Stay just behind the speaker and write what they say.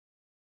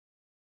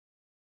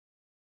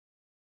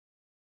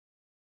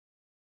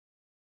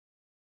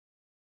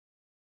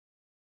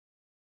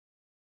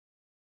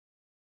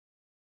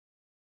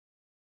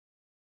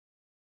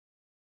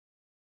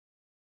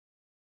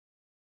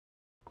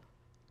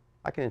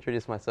I can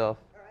introduce myself.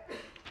 All right.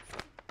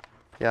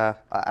 Yeah,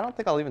 I don't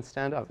think I'll even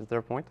stand up. Is there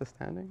a point to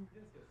standing?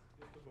 Yes,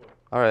 use the board.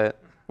 All right.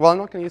 Well, I'm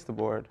not going to use the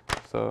board.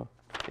 So,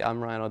 yeah,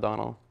 I'm Ryan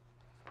O'Donnell.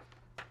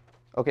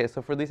 Okay,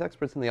 so for these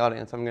experts in the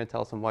audience, I'm going to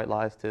tell some white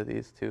lies to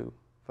these two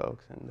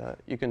folks, and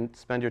you can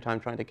spend your time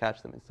trying to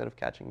catch them instead of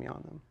catching me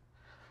on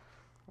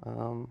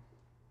them.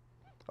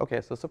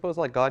 Okay, so suppose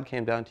like God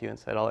came down to you and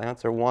said, I'll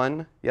answer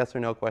one yes or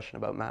no question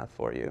about math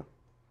for you.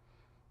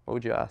 What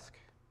would you ask?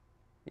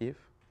 Eve?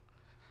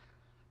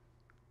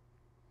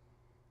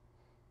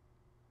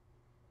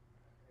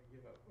 I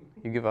give up.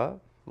 You give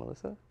up?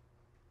 Melissa?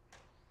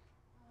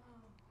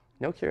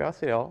 No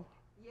curiosity at all?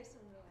 Yes or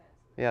no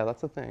answer. Yeah,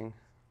 that's the thing.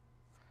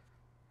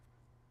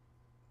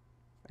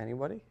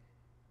 Anybody? Do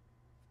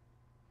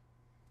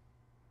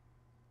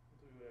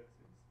you exist?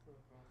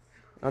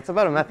 That's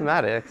about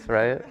mathematics,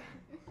 right?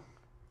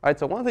 All right,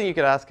 so one thing you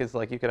could ask is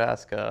like, you could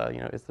ask,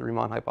 is the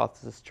Riemann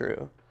hypothesis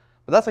true?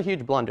 But that's a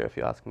huge blunder if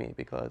you ask me,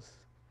 because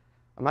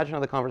imagine how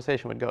the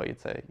conversation would go. You'd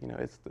say,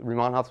 is the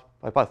Riemann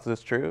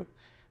hypothesis true?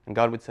 And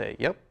God would say,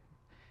 yep.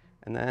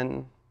 And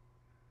then,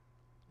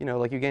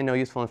 like you gain no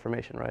useful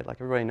information, right? Like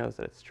everybody knows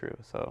that it's true.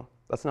 So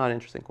that's not an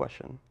interesting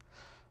question.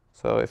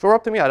 So if it were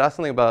up to me, I'd ask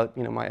something about,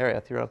 my area,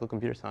 theoretical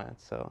computer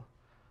science. So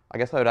I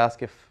guess I would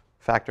ask if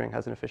factoring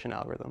has an efficient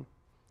algorithm.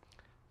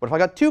 But if I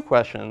got two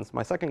questions,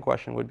 my second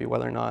question would be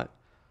whether or not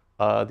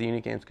the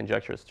unique games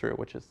conjecture is true,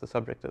 which is the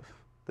subject of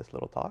this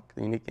little talk,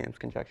 the unique games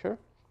conjecture.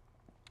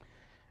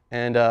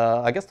 And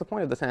I guess the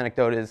point of this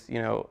anecdote is,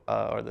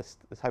 or this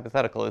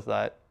hypothetical is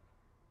that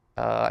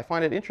I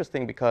find it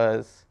interesting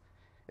because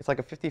it's like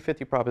a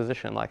 50-50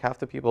 proposition. Like half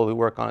the people who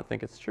work on it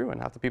think it's true,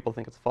 and half the people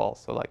think it's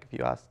false. So like if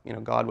you ask,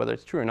 God whether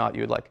it's true or not,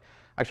 you would like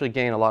actually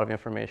gain a lot of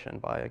information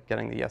by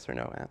getting the yes or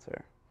no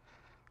answer.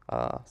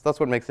 So that's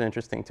what makes it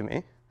interesting to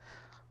me.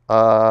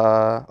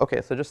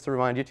 Okay, so just to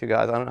remind you two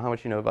guys, I don't know how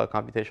much you know about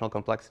computational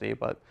complexity,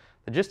 but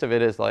the gist of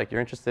it is like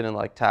you're interested in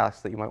like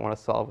tasks that you might want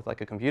to solve with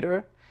like a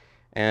computer,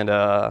 and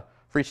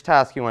for each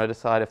task you want to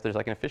decide if there's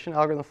like an efficient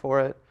algorithm for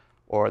it,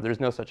 or there's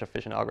no such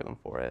efficient algorithm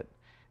for it.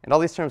 And all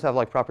these terms have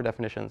like proper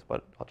definitions,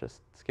 but I'll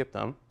just skip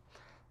them.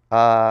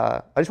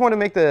 I just want to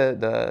make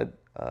the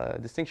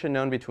distinction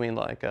known between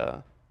like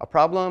a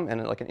problem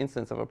and like an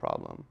instance of a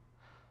problem.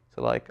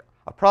 So like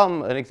a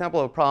problem, an example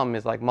of a problem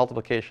is like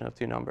multiplication of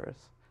two numbers.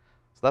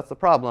 So that's the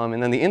problem,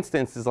 and then the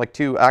instance is like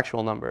two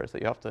actual numbers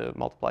that you have to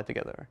multiply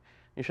together.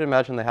 You should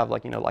imagine they have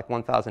like, like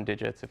 1,000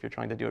 digits if you're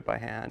trying to do it by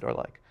hand, or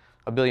like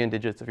 1 billion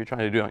digits if you're trying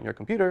to do it on your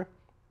computer.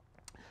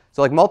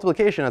 So like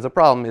multiplication as a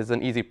problem is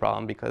an easy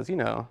problem because, you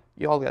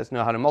all guys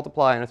know how to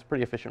multiply, and it's a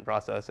pretty efficient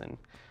process, and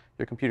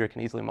your computer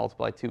can easily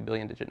multiply 2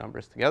 billion digit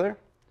numbers together.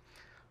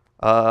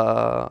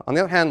 On the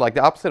other hand, like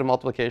the opposite of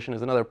multiplication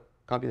is another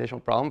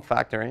computational problem,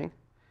 factoring.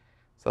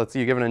 So let's say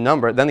you're given a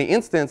number. Then the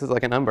instance is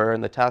like a number,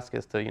 and the task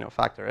is to,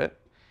 factor it.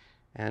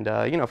 And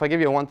if I give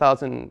you a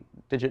 1,000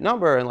 digit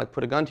number and like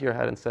put a gun to your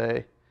head and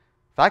say,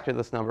 factor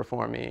this number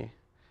for me,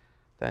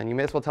 then you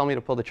may as well tell me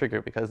to pull the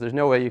trigger, because there's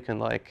no way you can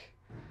like,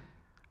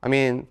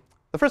 the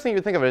first thing you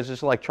would think of it is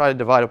just to like try to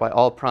divide it by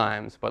all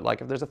primes. But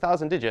like if there's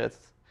 1,000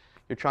 digits,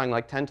 you're trying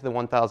like 10 to the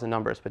 1,000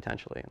 numbers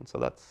potentially. And so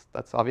that's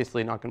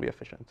obviously not going to be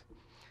efficient.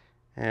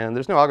 And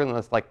there's no algorithm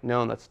that's like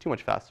known that's too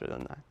much faster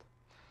than that.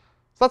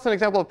 So that's an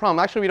example of a problem.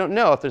 Actually, we don't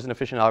know if there's an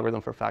efficient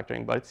algorithm for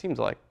factoring, but it seems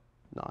like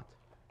not.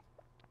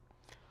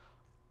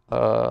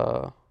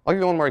 I'll give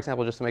you one more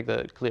example just to make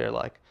that clear.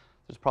 Like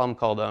there's a problem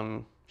called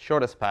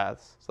shortest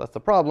paths. So that's the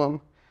problem.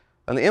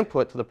 And the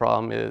input to the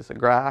problem is a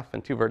graph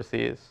and two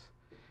vertices.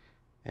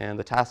 And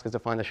the task is to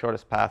find the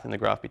shortest path in the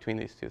graph between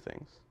these two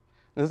things.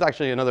 And this is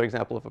actually another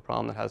example of a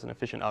problem that has an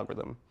efficient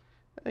algorithm.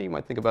 You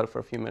might think about it for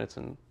a few minutes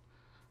and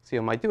see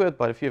how it might do it.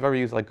 But if you've ever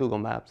used like Google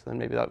Maps, then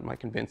maybe that might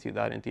convince you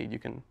that indeed you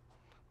can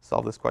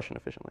solve this question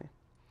efficiently.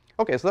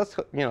 Okay, so that's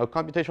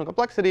computational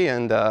complexity,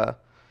 and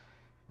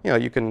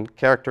you can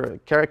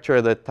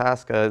caricature the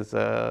task as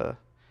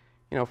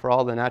for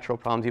all the natural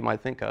problems you might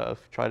think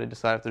of, try to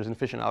decide if there's an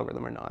efficient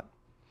algorithm or not.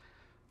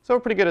 So we're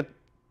pretty good at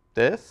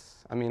this.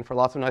 For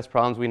lots of nice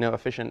problems, we know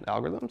efficient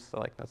algorithms. So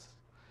like that's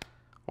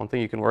one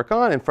thing you can work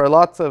on. And for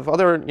lots of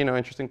other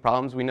interesting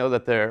problems, we know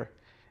that they're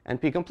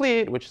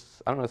NP-complete, which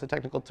I don't know, it's a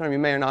technical term you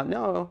may or not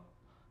know.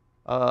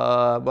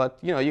 But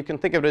you can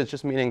think of it as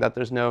just meaning that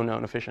there's no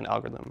known efficient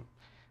algorithm.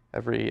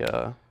 Every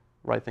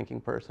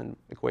right-thinking person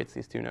equates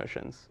these two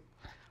notions.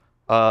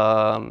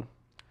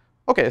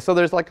 Okay, so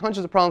there's like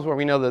hundreds of problems where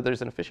we know that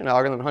there's an efficient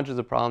algorithm, and hundreds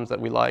of problems that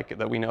we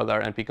know that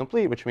are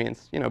NP-complete, which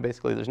means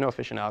basically there's no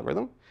efficient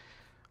algorithm.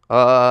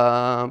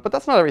 But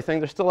that's not everything.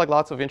 There's still like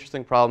lots of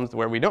interesting problems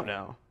where we don't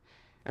know.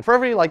 And for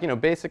every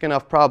basic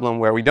enough problem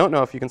where we don't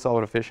know if you can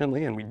solve it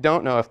efficiently, and we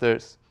don't know if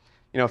there's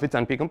if it's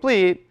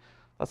NP-complete,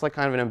 that's like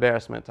kind of an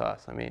embarrassment to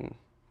us.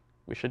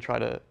 We should try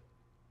to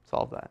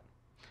solve that.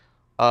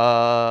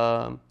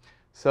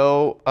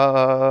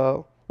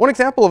 One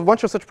example of a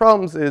bunch of such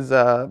problems is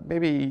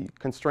maybe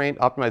constraint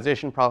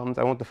optimization problems.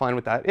 I won't define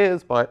what that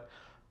is, but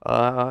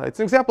it's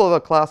an example of a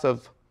class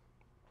of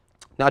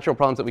natural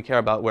problems that we care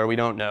about where we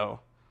don't know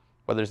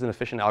whether there's an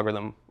efficient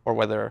algorithm or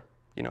whether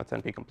it's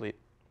NP-complete.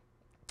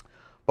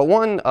 But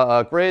one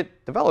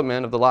great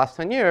development of the last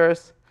 10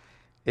 years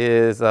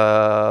is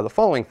the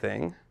following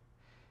thing.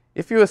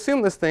 If you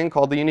assume this thing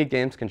called the unique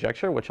games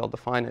conjecture, which I'll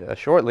define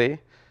shortly,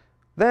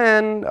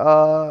 then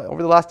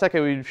over the last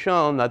decade, we've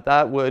shown that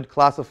that would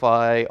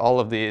classify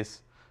all of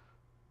these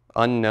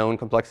unknown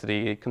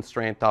complexity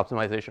constraint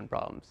optimization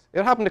problems.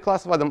 It happened to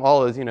classify them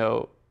all as,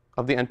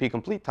 of the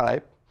NP-complete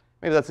type.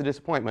 Maybe that's a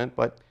disappointment,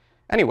 but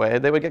anyway,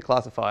 they would get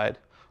classified.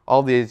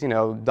 All these,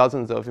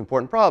 dozens of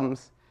important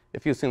problems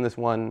if you assume this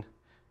one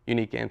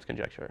unique games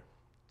conjecture.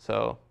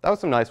 So that was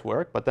some nice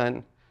work, but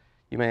then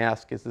you may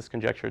ask, is this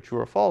conjecture true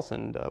or false,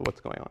 and what's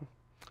going on?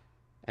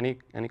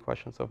 Any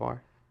questions so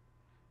far?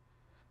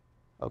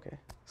 OK.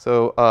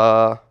 So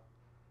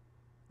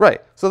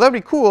right. So that'd be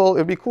cool.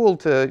 It'd be cool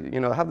to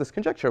have this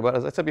conjecture, but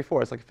as I said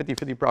before, it's like a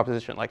 50-50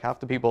 proposition. Like half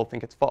the people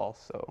think it's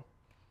false, so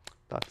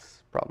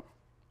that's a problem.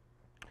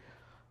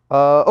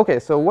 OK,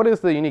 so what is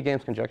the unique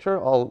games conjecture?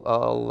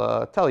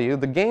 I'll tell you.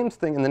 The games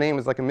thing in the name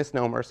is like a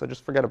misnomer, so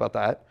just forget about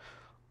that.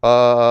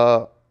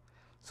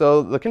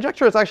 So the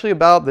conjecture is actually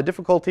about the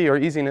difficulty or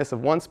easiness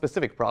of one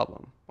specific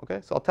problem. OK,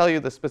 so I'll tell you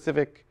the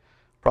specific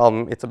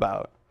problem it's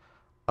about.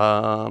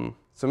 So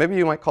maybe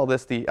you might call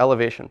this the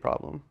elevation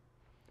problem.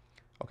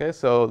 OK,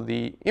 so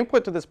the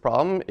input to this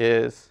problem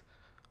is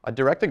a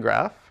directed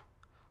graph,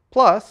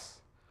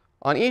 plus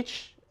on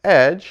each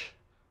edge,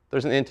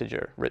 there's an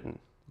integer written.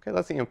 OK,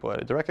 that's the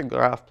input, a directed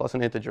graph plus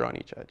an integer on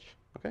each edge.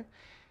 OK,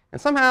 and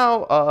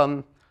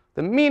somehow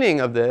the meaning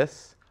of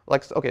this,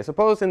 OK,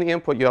 suppose in the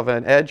input you have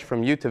an edge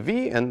from u to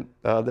v, and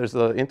there's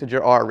the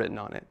integer r written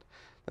on it.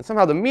 And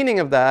somehow the meaning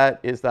of that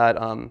is that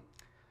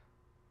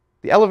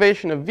the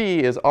elevation of v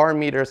is r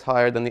meters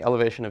higher than the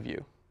elevation of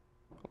u.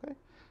 Okay,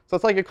 so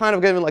it's like you're kind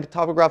of given like a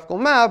topographical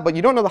map, but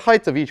you don't know the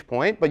heights of each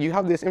point, but you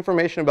have this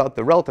information about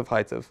the relative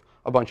heights of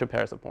a bunch of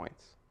pairs of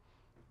points.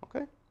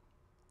 Okay.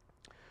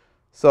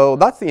 So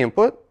that's the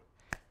input.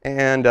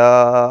 And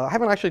I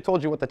haven't actually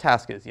told you what the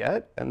task is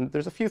yet. And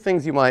there's a few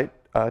things you might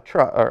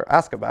try or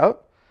ask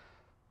about.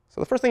 So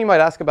the first thing you might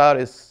ask about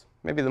is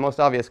maybe the most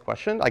obvious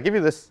question. I give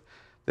you this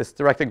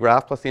directed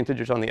graph plus the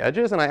integers on the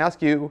edges, and I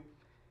ask you,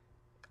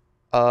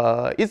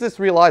 is this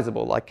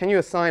realizable? Like, can you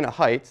assign a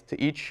height to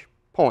each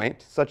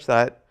point such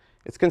that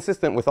it's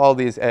consistent with all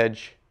these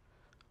edge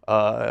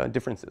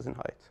differences in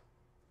height?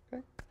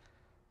 Okay.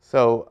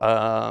 So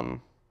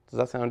does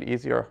that sound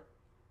easy or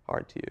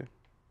hard to you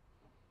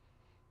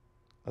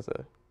as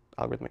an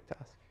algorithmic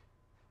task?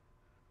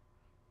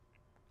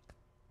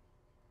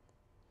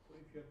 So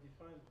if you have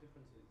defined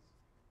differences,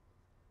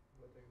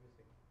 what are you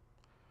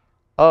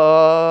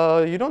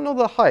missing? You don't know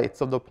the heights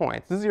of the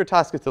points. This is your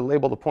task, is to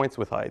label the points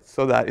with heights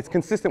so that it's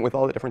consistent with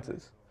all the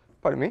differences.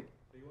 Pardon me?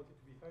 So you want it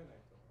to be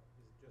finite, or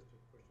is it just a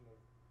question of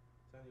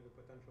finding the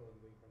potential and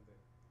going from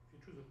there? If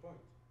you choose a point,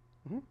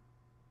 Mm-hmm.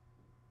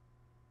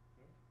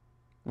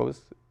 What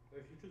was? so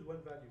if you choose one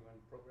value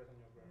and progress on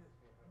your graph,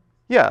 what happens?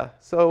 Yeah,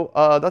 so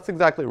that's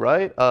exactly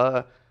right.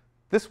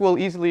 This will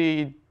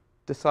easily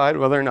decide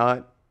whether or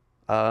not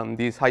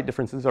these height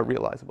differences are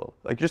realizable.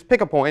 Like, just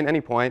pick a point,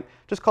 any point,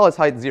 just call its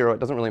height 0. It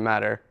doesn't really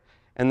matter.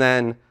 And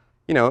then,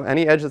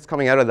 any edge that's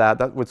coming out of that,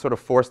 that would sort of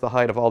force the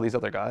height of all these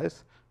other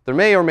guys. There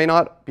may or may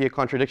not be a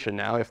contradiction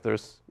now if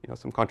there's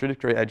some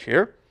contradictory edge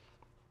here.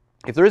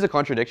 If there is a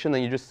contradiction,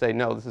 then you just say,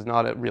 no, this is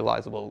not a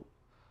realizable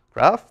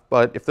graph.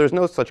 But if there's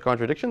no such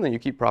contradiction, then you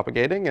keep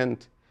propagating.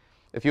 And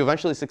if you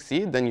eventually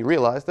succeed, then you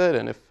realized it.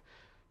 And if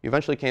you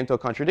eventually came to a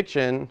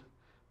contradiction,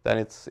 then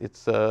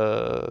it's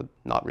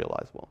not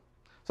realizable.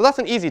 So that's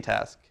an easy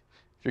task.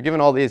 If you're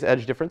given all these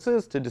edge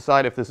differences, to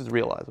decide if this is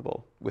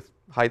realizable with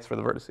heights for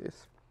the vertices.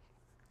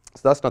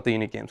 So that's not the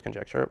unique games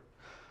conjecture.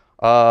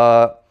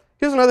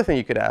 Here's another thing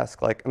you could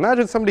ask. Like,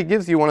 imagine somebody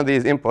gives you one of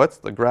these inputs,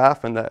 the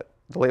graph and the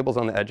labels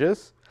on the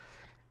edges,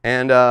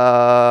 and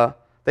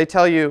they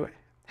tell you,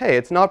 hey,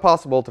 it's not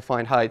possible to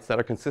find heights that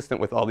are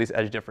consistent with all these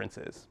edge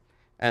differences.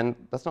 And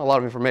that's not a lot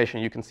of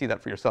information. You can see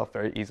that for yourself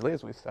very easily,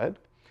 as we've said.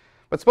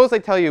 But suppose they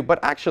tell you, but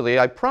actually,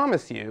 I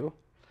promise you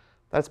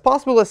that it's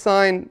possible to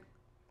assign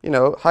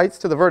heights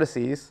to the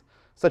vertices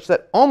such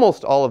that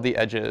almost all of the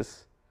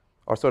edges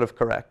are sort of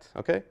correct.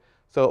 Okay?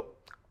 So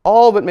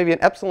all but maybe an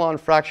epsilon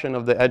fraction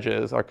of the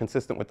edges are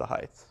consistent with the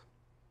heights.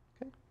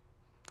 Okay?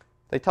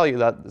 They tell you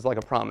that is like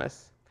a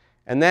promise.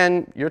 And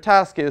then your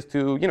task is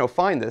to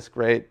find this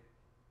great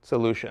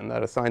solution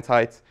that assigns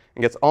heights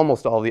and gets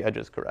almost all the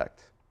edges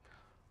correct.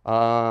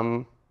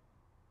 Does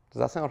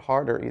that sound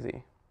hard or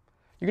easy?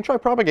 You can try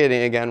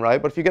propagating again,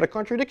 right? But if you get a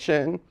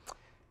contradiction,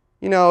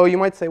 you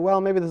might say, well,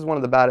 maybe this is one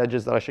of the bad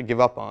edges that I should give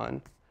up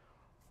on.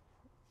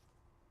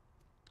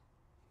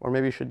 Or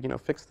maybe you should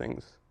fix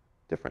things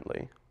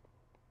differently.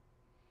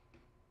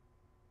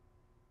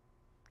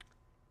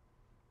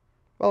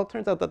 Well, it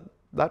turns out that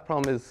that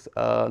problem is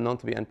known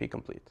to be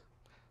NP-complete.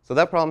 So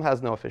that problem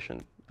has no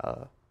efficient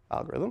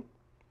algorithm.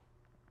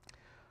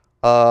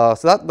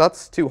 So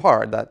that's too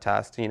hard, that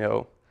task.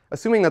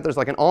 Assuming that there's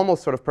like an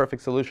almost sort of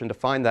perfect solution, to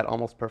find that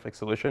almost perfect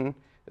solution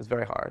is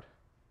very hard.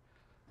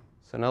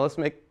 So now let's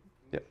make.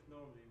 You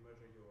normally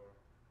measure your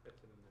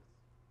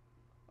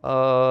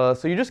epsilon.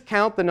 So you just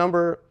count the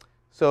number.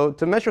 So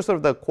to measure sort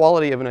of the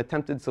quality of an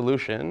attempted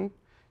solution,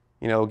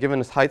 given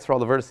its heights for all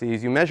the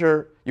vertices,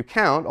 you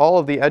count all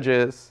of the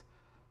edges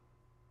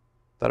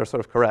that are sort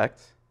of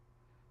correct,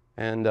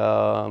 and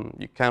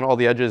you count all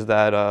the edges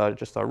that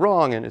just are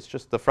wrong, and it's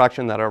just the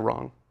fraction that are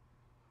wrong.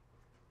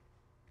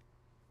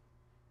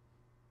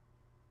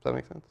 Does that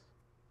make sense?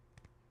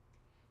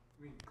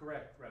 You mean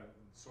correct rather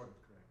than sort of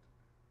correct.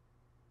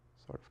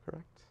 Sort of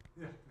correct?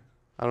 Yeah.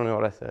 I don't know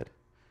what I said.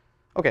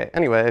 OK,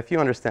 anyway, if you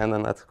understand,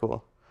 then that's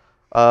cool.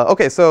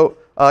 OK, so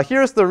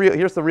here's the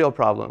real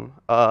problem.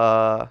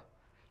 So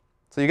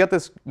you get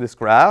this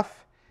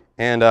graph,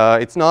 and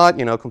it's not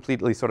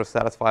completely sort of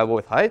satisfiable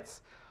with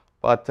heights.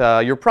 But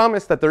you're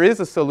promised that there is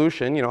a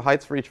solution,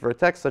 heights for each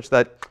vertex, such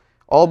that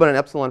all but an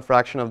epsilon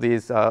fraction of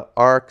these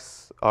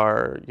arcs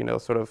are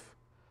sort of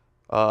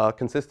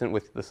consistent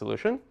with the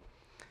solution.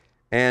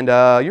 And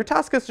your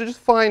task is to just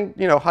find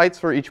heights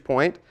for each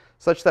point,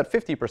 such that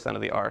 50%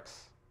 of the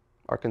arcs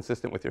are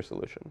consistent with your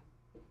solution.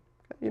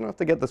 Okay? You don't have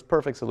to get this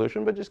perfect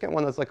solution, but just get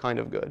one that's like kind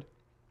of good.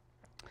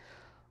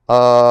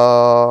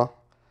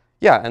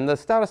 Yeah, and the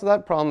status of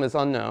that problem is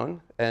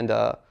unknown. And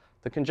the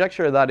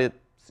conjecture that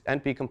it's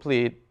NP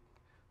complete,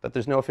 that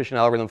there's no efficient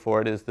algorithm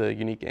for it, is the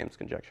unique games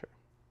conjecture.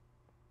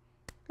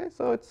 Okay,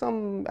 so it's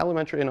some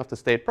elementary enough to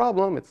state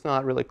problem. It's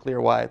not really clear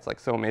why it's like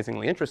so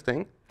amazingly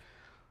interesting.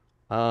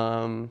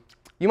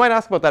 You might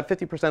ask about that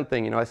 50%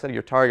 thing. I said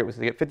your target was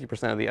to get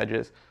 50% of the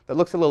edges. That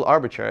looks a little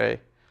arbitrary.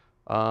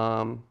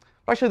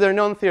 Actually, there are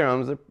known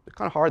theorems. They're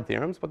kind of hard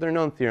theorems, but they're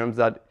known theorems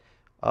that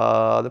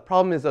the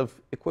problem is of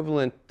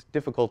equivalent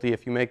difficulty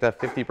if you make that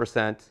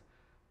 50%,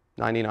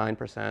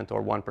 99%,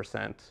 or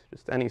 1%,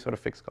 just any sort of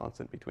fixed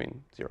constant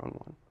between 0 and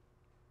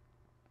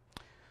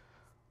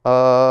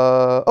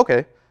 1.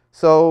 OK,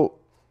 so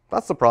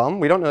that's the problem.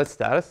 We don't know its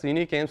status. The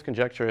unique games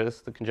conjecture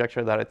is the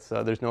conjecture that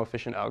there's no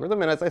efficient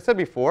algorithm. And as I said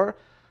before,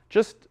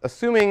 just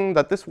assuming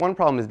that this one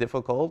problem is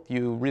difficult,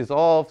 you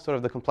resolve sort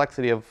of the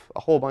complexity of a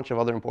whole bunch of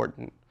other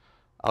important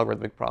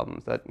algorithmic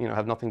problems that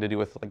have nothing to do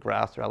with like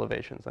graphs or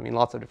elevations. I mean,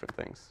 lots of different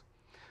things.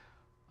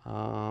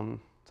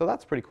 So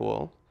that's pretty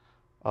cool.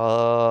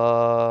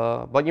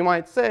 But you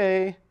might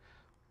say,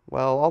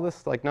 well, all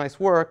this like nice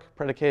work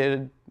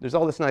predicated, there's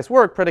all this nice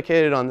work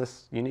predicated on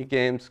this unique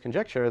games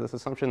conjecture, this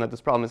assumption that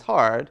this problem is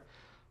hard.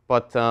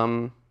 But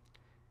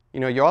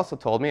you also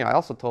told me, I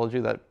also told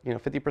you that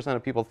 50%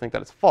 of people think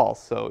that it's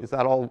false. So is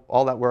that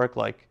all that work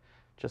like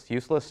just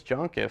useless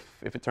junk if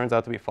it turns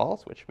out to be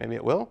false, which maybe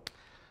it will?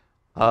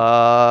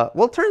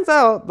 Well, it turns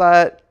out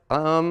that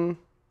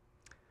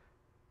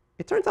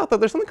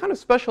there's something kind of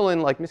special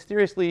and like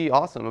mysteriously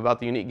awesome about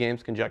the unique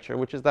games conjecture,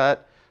 which is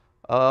that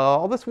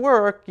all this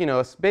work,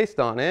 based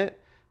on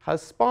it,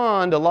 has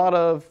spawned a lot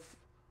of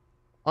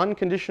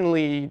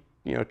unconditionally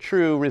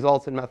true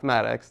results in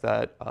mathematics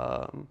that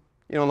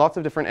in lots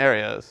of different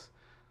areas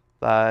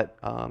that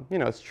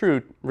it's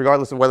true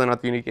regardless of whether or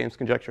not the unique games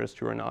conjecture is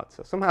true or not.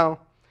 So somehow,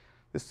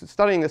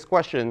 studying this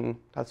question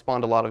has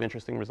spawned a lot of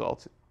interesting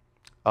results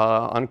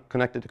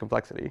unconnected to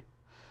complexity.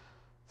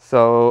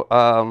 So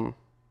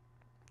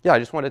yeah, I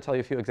just wanted to tell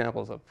you a few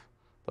examples of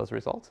those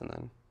results, and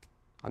then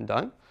I'm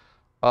done.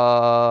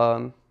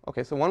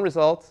 OK, so one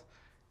result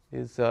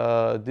is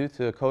due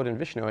to code in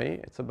Vishnoi.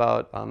 It's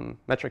about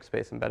metric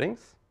space embeddings.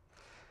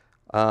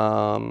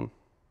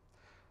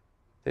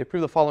 They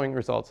prove the following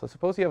results. So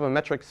suppose you have a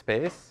metric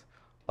space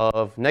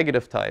of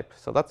negative type.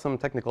 So that's some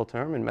technical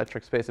term in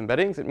metric space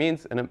embeddings. It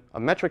means a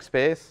metric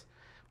space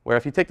where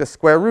if you take the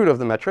square root of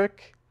the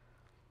metric,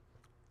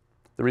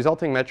 the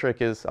resulting metric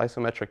is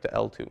isometric to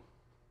L2.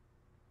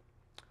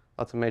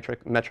 That's a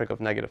metric of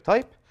negative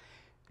type.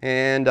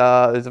 And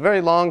there's a very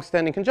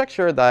long-standing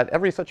conjecture that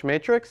every such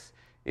matrix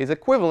is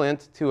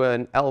equivalent to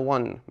an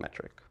L1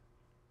 metric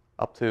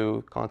up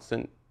to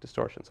constant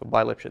distortion, so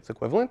by Lipschitz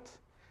equivalent.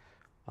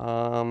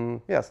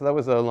 Yeah, so that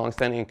was a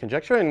long-standing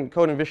conjecture, and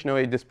code in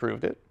Vishnoi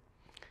disproved it.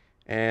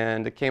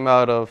 And it came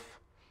out of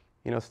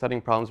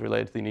studying problems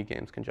related to the unique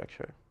games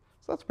conjecture.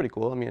 So that's pretty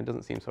cool. I mean, it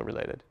doesn't seem so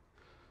related.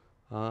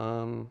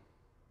 So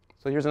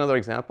here's another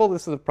example.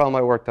 This is a problem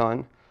I worked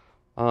on.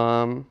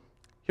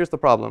 Here's the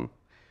problem.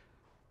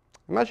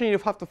 Imagine you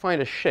have to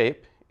find a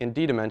shape in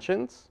d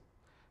dimensions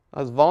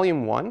as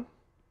volume 1,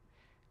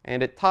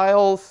 and it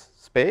tiles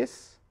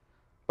space,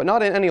 but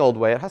not in any old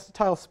way. It has to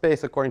tile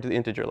space according to the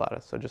integer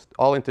lattice. So just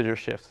all integer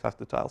shifts have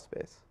to tile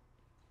space.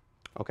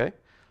 OK.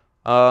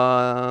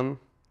 The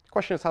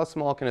question is, how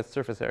small can its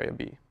surface area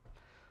be?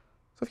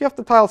 So if you have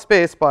to tile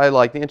space by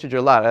like the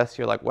integer lattice,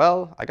 you're like,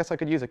 well, I guess I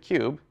could use a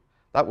cube.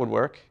 That would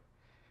work.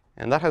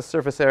 And that has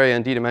surface area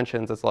in d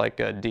dimensions that's like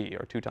d,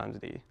 or 2 times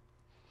d.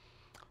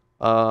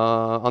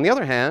 On the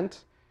other hand,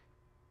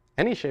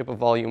 any shape of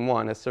volume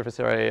 1 has surface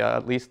area,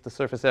 at least the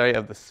surface area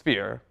of the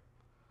sphere,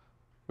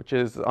 which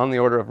is on the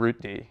order of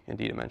root d in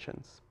d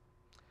dimensions.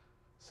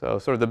 So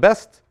sort of the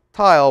best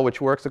tile, which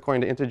works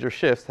according to integer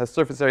shifts, has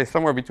surface area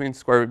somewhere between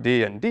square root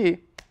d and d.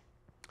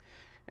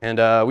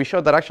 And we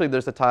showed that actually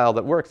there's a tile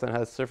that works and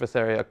has surface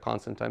area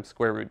constant times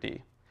square root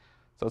d.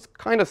 So it's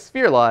kind of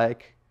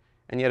sphere-like,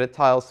 and yet it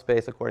tiles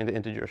space according to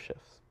integer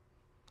shifts.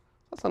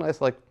 That's a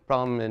nice like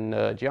problem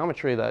in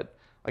geometry that,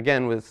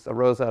 again,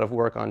 arose out of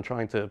work on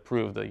trying to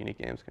prove the unique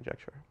games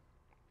conjecture.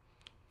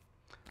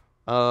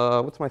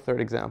 What's my third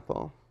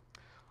example?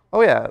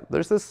 Oh yeah,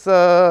 there's this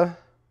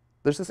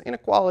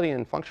inequality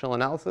in functional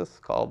analysis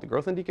called the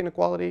Grothendieck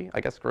inequality.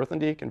 I guess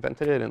Grothendieck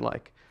invented it in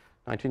like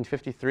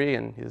 1953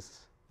 in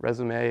his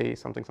resume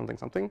something something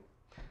something.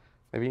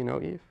 Maybe you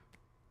know, Eve?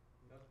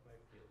 Not my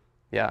field.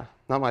 Yeah,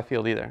 not my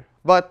field either.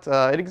 But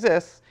it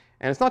exists,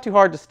 and it's not too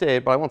hard to state,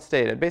 but I won't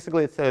state it.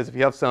 Basically, it says if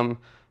you have some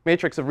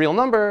matrix of real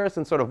numbers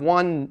and sort of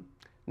one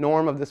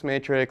norm of this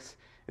matrix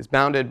is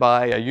bounded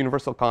by a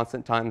universal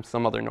constant times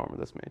some other norm of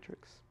this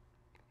matrix,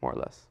 more or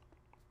less.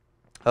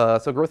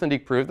 So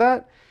Grothendieck proved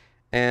that,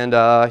 and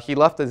he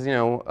left as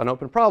an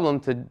open problem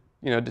to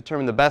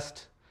determine the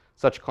best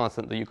such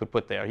constant that you could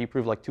put there. He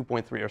proved like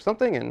 2.3 or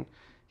something, and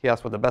he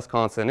asked what the best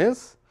constant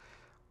is.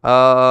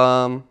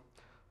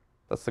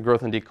 That's the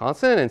Grothendieck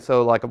constant, and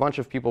so like a bunch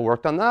of people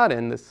worked on that,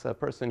 and this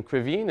person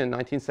Krivine in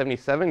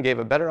 1977 gave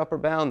a better upper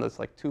bound that's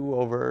like 2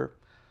 over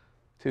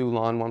 2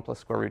 ln 1 plus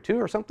square root 2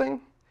 or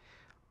something.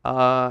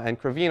 And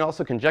Krivine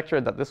also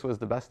conjectured that this was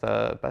the best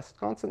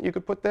constant you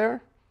could put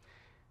there.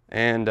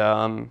 And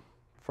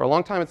for a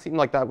long time, it seemed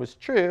like that was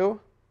true.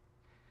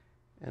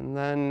 And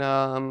then,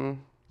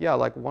 yeah,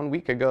 like 1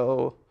 week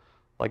ago,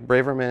 like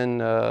Braverman,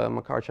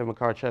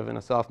 Makarchev, and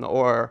Asaf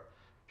Naor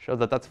showed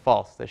that that's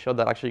false. They showed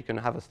that actually you can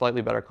have a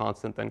slightly better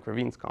constant than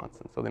Kravine's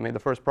constant. So they made the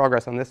first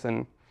progress on this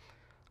in,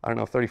 I don't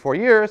know, 34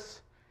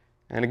 years.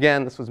 And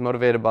again, this was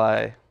motivated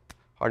by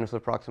hardness of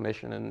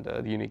approximation and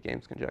the unique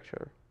games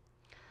conjecture.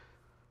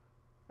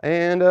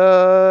 And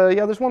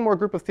yeah, there's one more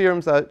group of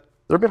theorems that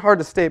they're a bit hard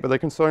to state, but they're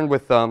concerned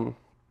with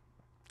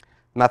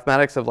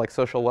mathematics of like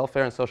social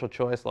welfare and social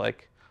choice,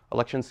 like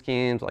election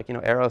schemes, like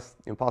Arrow's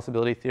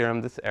impossibility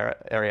theorem, this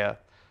area.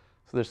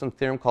 So there's some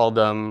theorem called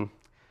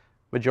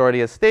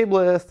majority as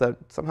stabilist that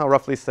somehow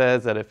roughly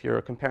says that if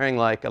you're comparing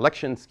like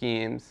election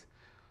schemes,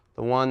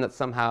 the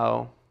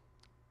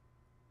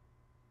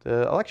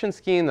election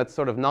scheme that's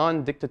sort of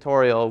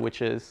non-dictatorial,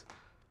 which is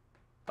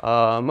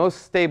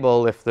most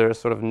stable if there's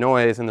sort of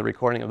noise in the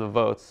recording of the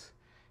votes,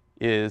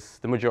 is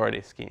the majority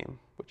scheme,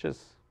 which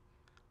is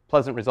a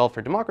pleasant result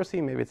for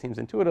democracy. Maybe it seems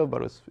intuitive,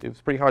 but it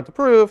was pretty hard to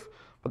prove.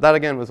 But that,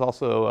 again, was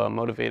also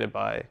motivated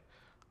by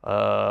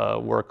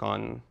work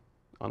on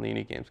the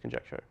unique games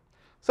conjecture.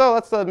 So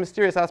that's the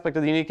mysterious aspect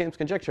of the unique games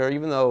conjecture.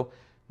 Even though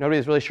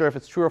nobody's really sure if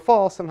it's true or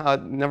false, somehow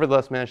it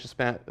nevertheless managed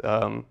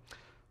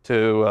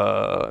to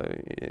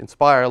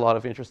inspire a lot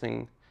of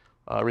interesting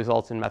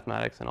results in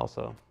mathematics and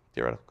also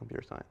theoretical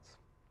computer science.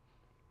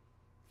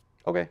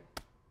 OK,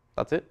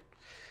 that's it.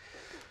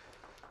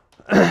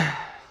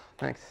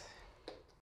 Thanks.